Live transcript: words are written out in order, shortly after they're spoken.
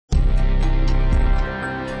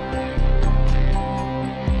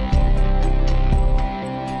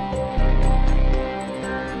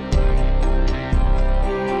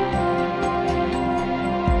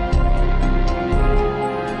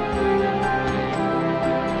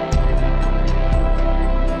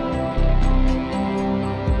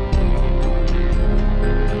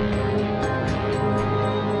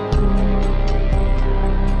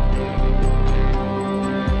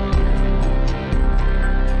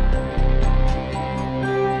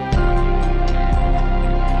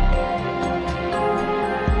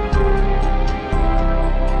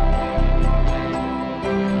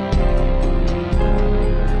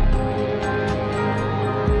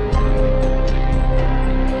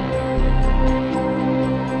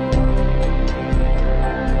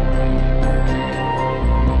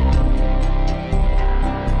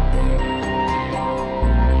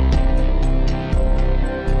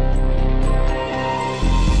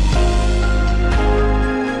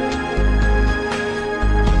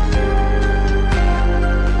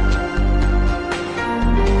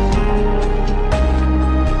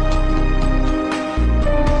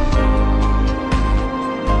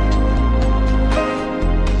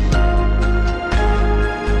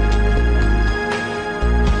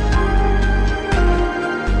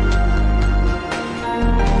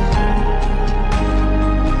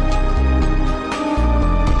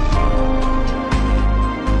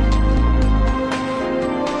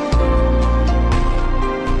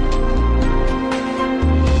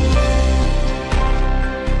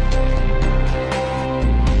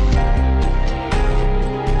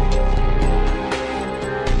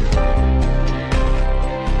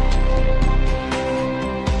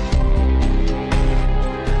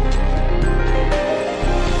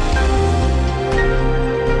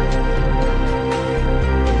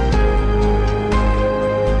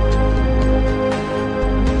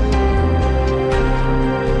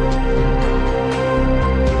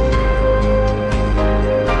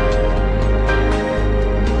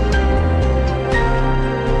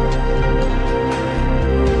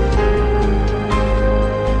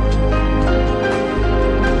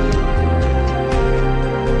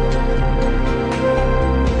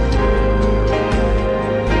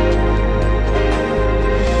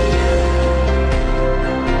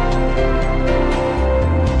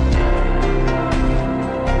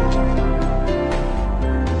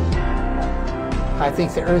I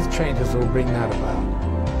think the Earth changes will bring that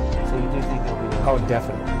about. So you do think there'll be? Oh,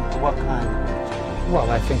 definitely. What kind of change?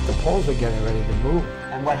 Well, I think the poles are getting ready to move.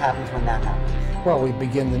 And what happens when that happens? Well, we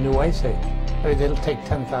begin the new ice age. I mean, it'll take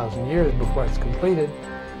 10,000 years before it's completed,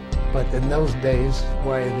 but in those days,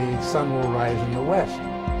 why the sun will rise in the west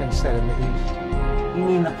and set in the east. You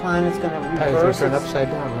mean the planet's going to reverse? Planets will turn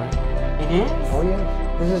upside down, right? It is? Oh,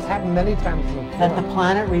 yes. This has happened many times before. That the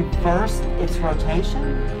planet reversed its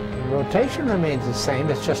rotation? The rotation remains the same,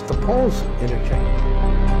 it's just the poles interchange.